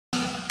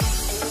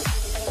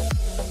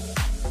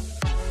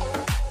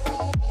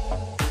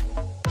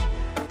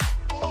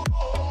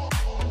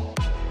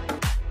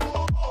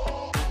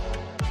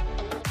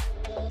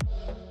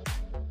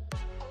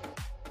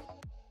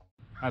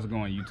How's it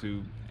going,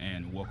 YouTube?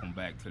 And welcome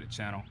back to the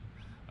channel.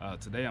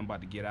 Today I'm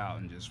about to get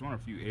out and just run a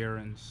few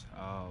errands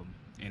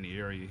in the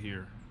area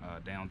here,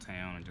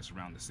 downtown and just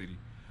around the city.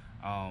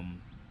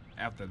 Um,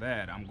 After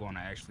that, I'm going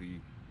to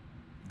actually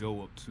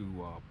go up to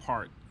a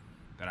park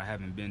that I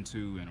haven't been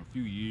to in a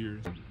few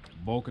years,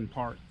 Vulcan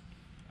Park.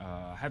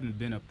 I haven't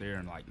been up there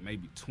in like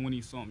maybe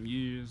 20 something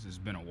years. It's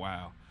been a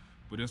while,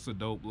 but it's a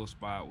dope little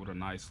spot with a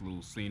nice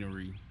little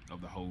scenery of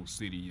the whole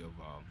city of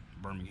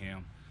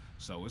Birmingham.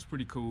 So it's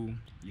pretty cool.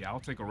 Yeah,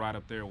 I'll take a ride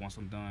up there once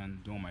I'm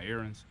done doing my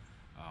errands.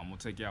 I'm gonna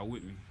take y'all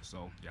with me.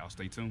 So y'all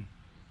stay tuned.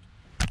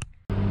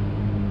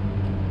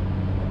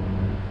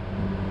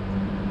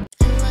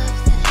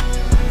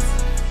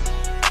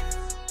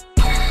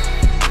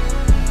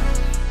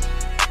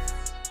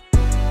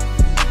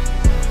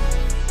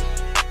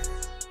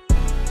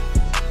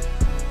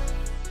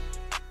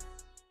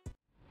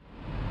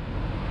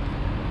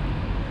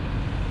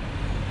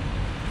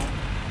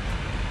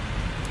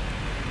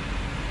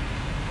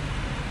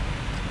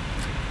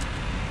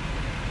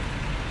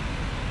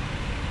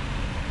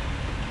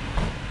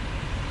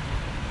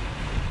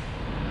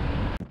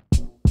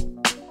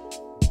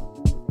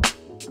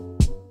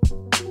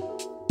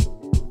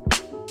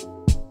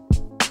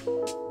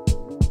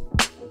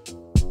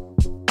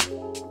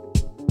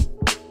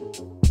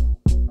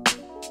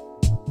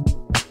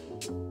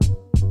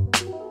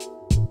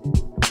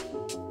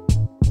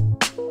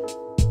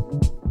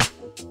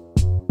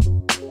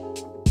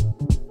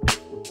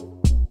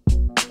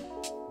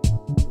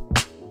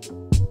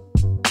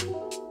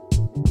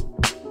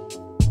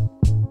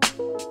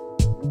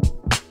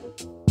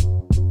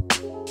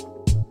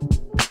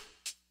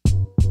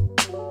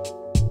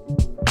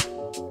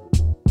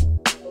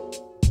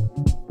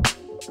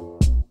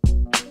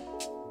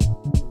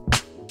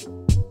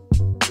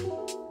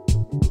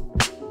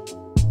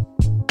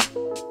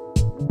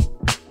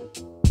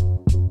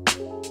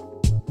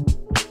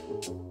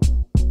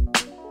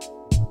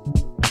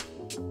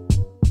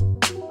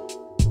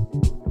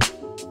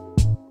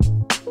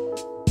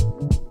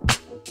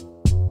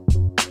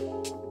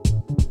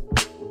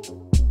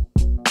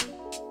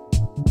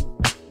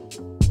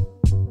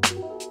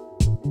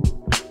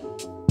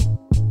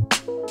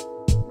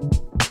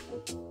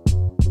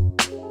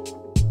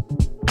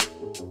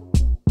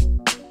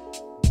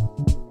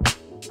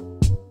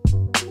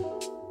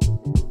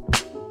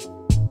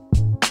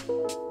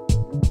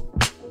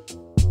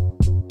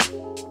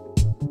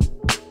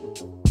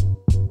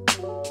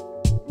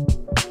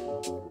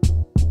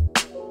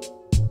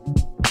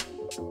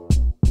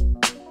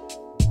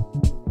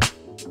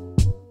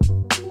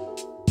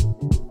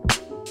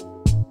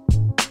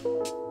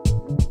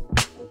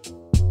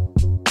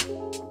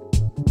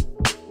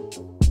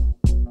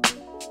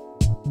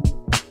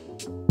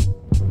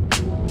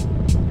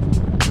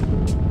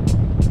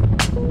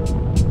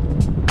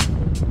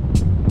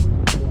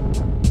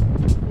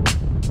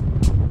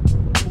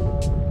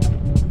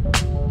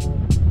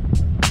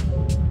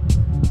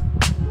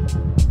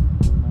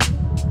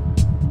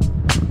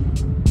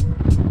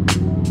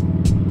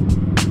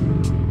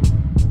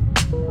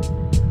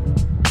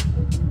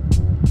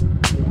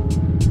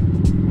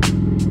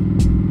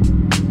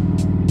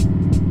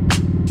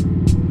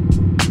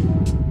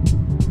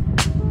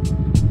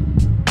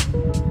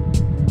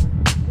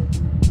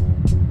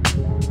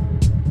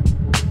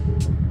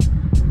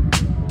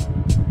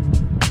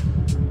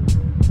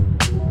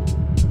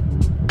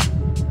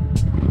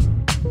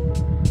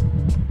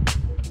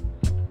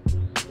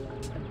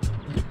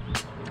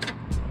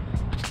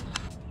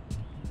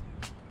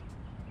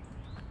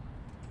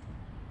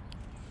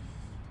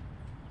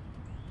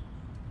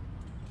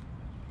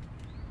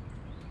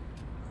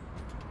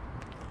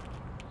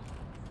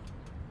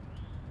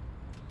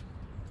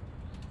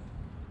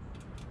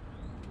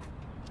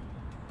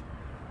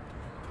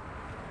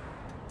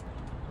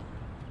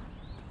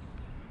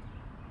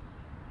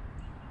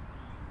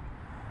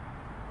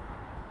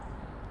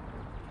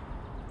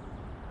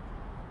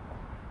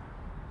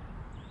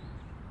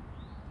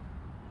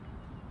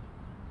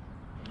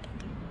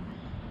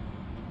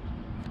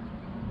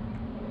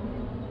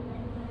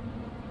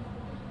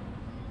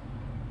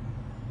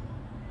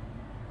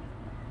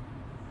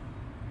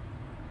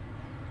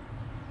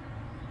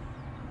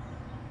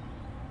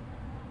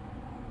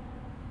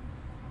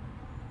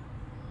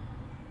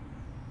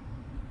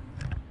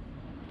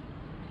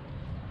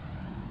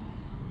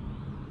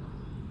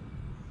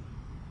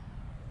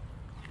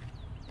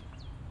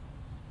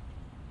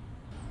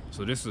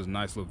 So this is a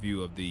nice little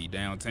view of the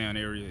downtown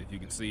area. If you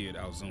can see it,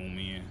 I'll zoom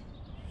in.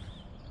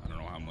 I don't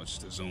know how much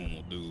the zoom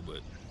will do,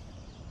 but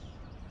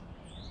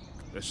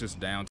that's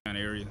just downtown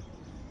area.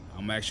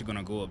 I'm actually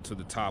gonna go up to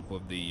the top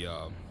of the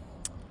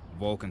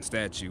Vulcan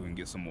statue and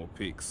get some more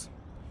pics.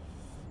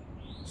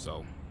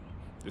 So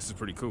this is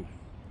pretty cool.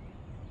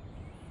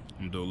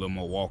 I'm gonna do a little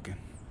more walking.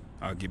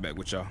 I'll get back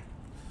with y'all.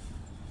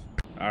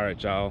 All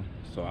right, y'all.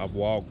 So I've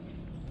walked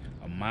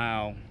a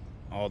mile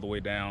all the way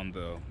down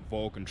the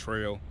Vulcan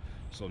Trail.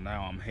 So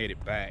now I'm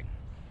headed back.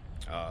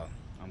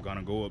 I'm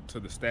gonna go up to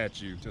the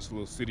statue, just a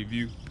little city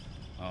view.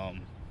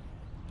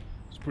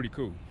 It's pretty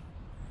cool.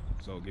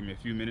 So give me a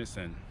few minutes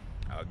and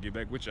I'll get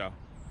back with y'all.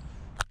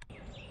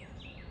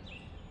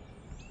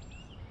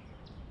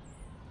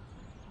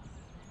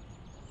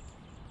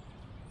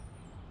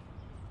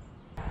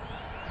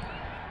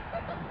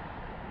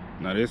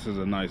 Now this is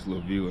a nice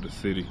little view of the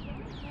city.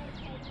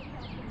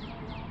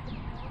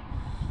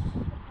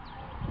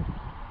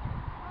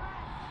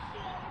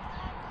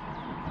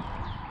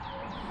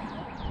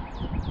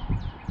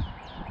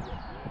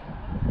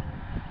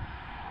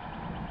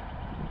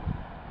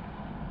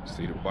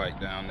 See the bike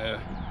down there.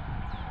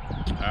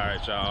 All right,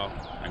 y'all,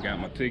 I got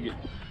my ticket,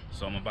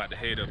 so I'm about to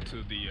head up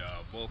to the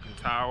Vulcan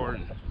Tower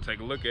and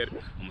take a look at it.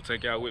 I'm gonna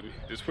take y'all with me.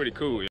 It's pretty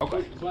cool.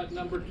 Okay. Button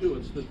number 2,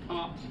 it's the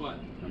top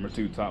button. Number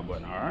 2, top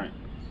button. All right.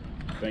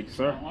 Thank you,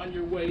 sir. Now, on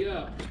your way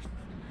up,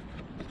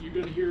 you're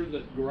gonna hear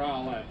the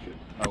growl at you.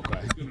 Okay.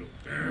 It's gonna,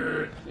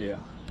 yeah.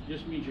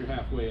 Just means you're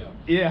halfway up.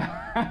 Yeah.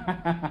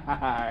 All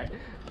right.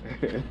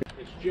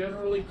 It's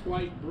generally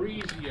quite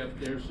breezy up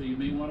there, so you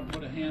may want to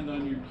put a hand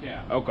on your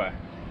cap. Okay.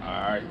 All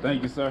right.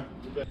 Thank you, sir.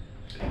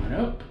 Coming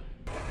up.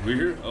 We're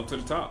here up to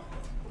the top.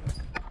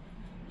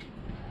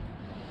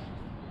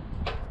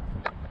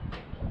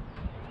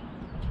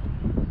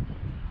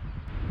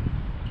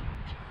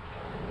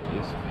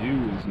 This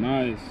view is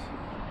nice.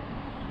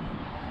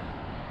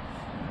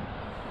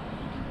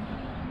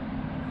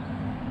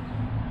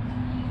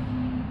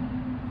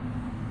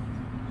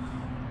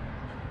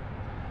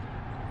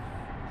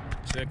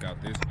 Check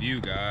out this view,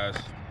 guys.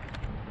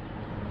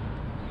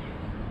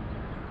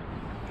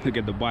 Look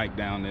at the bike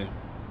down there.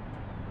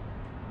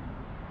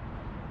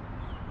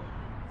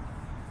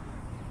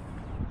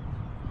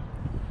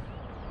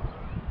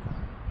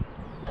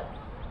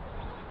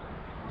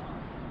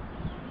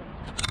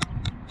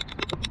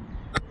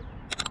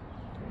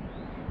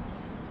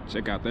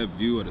 Check out that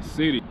view of the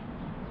city.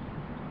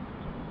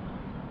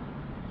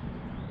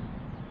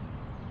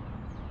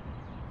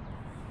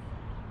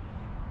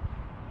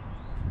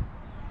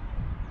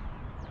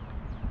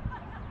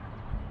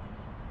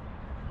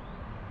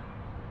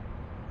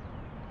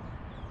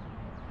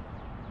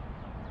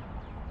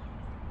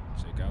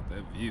 Check out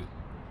that view.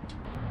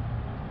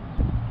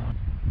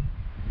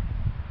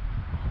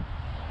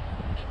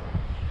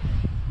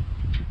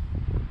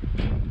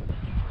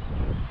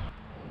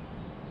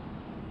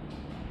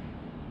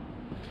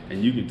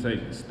 And you can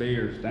take the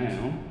stairs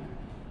down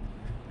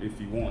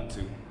if you want to.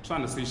 I'm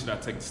trying to see, should I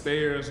take the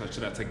stairs or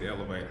should I take the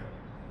elevator?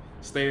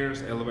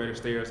 Stairs, elevator,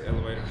 stairs,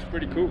 elevator. It's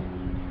pretty cool.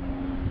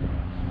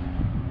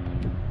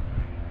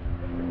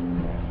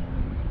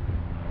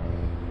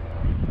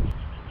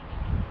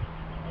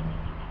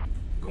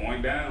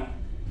 Going down.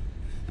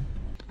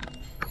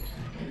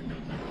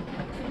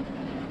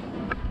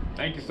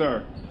 Thank you,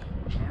 sir.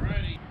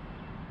 Alrighty.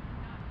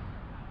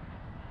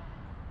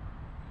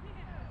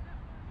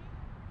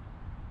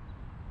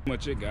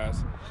 Much it,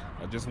 guys.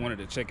 I just wanted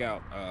to check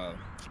out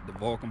the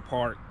Vulcan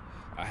Park.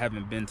 I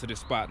haven't been to this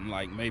spot in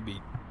like maybe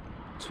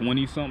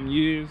 20 something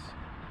years,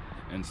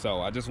 and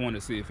so I just wanted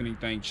to see if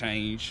anything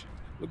changed.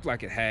 Looks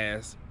like it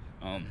has,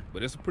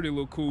 but it's a pretty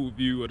little cool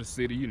view of the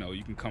city. You know,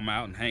 you can come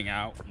out and hang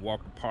out and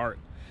walk the park,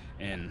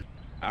 and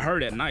I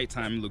heard at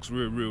nighttime it looks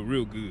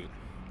real good.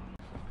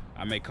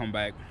 I may come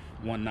back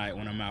one night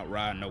when I'm out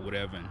riding or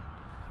whatever and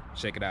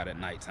check it out at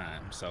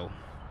nighttime. So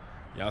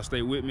y'all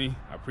stay with me.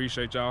 I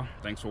appreciate y'all.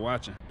 Thanks for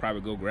watching.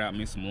 Probably go grab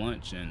me some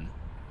lunch and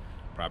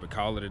probably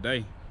call it a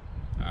day.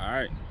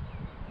 All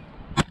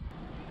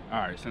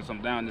right, since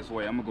I'm down this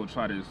way, I'm gonna go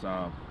try this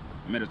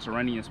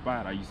Mediterranean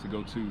spot I used to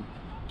go to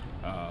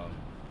a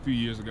few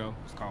years ago.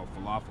 It's called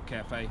Falafel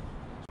Cafe.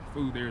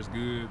 Food there is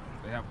good.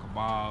 They have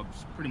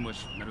kebabs, pretty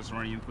much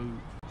Mediterranean food.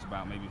 It's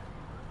about maybe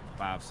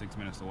 5-6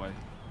 minutes away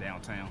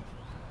downtown.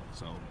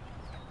 So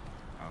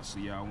I'll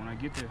see y'all when I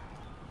get there.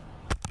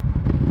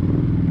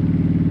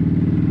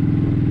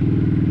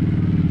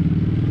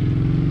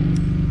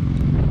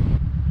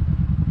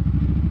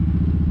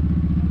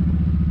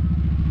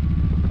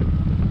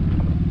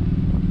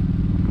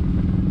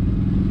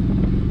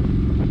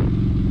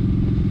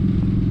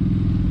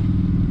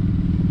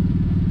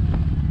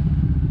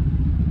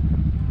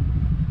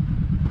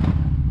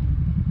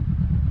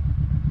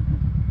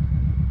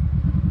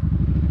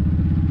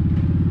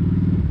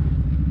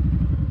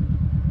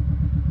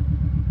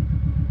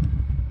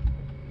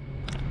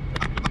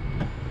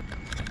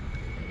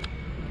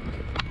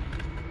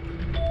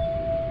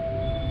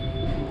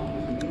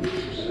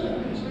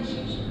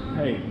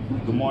 Hey,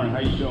 good morning. How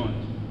you doing?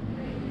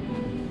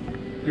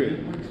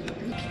 Good.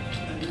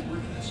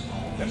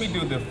 Let me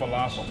do the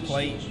falafel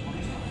plate,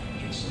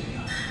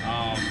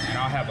 and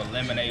I'll have a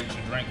lemonade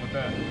to drink with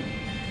that.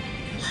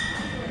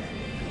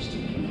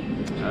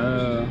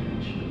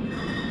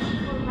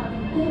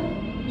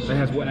 That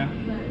has what now?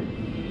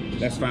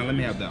 That's fine. Let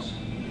me have that one.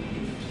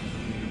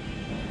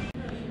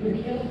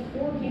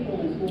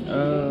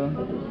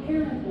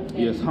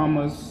 Yes,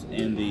 hummus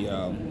and the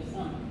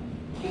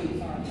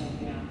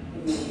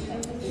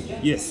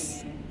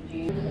yes.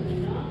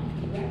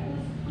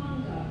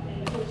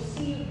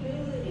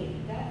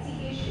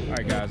 All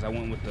right, guys, I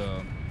went with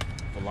the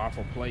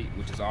falafel plate,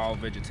 which is all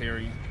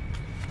vegetarian.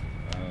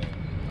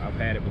 I've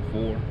had it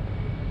before.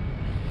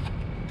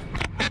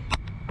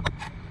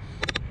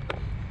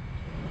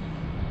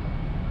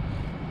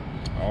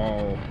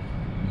 All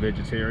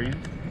vegetarian.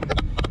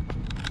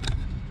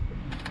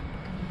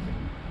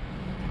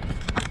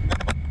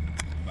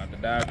 About to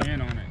dive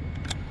in on it.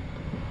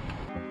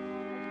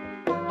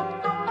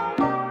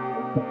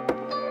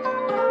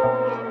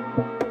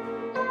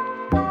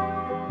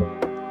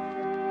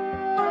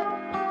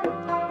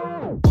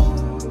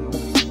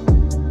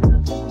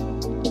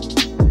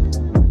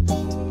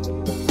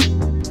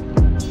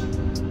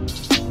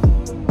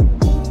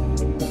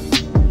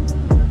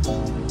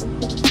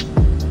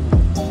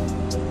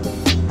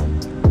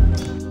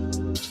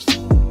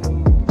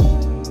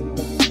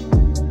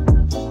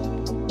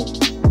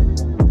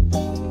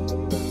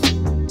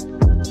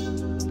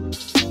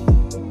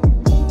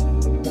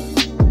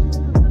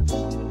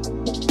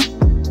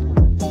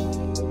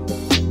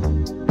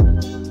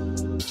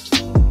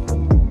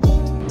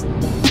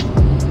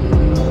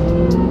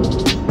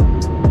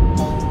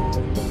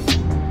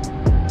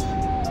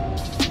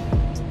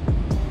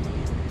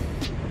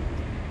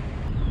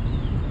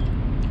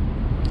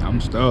 I'm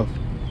stuffed.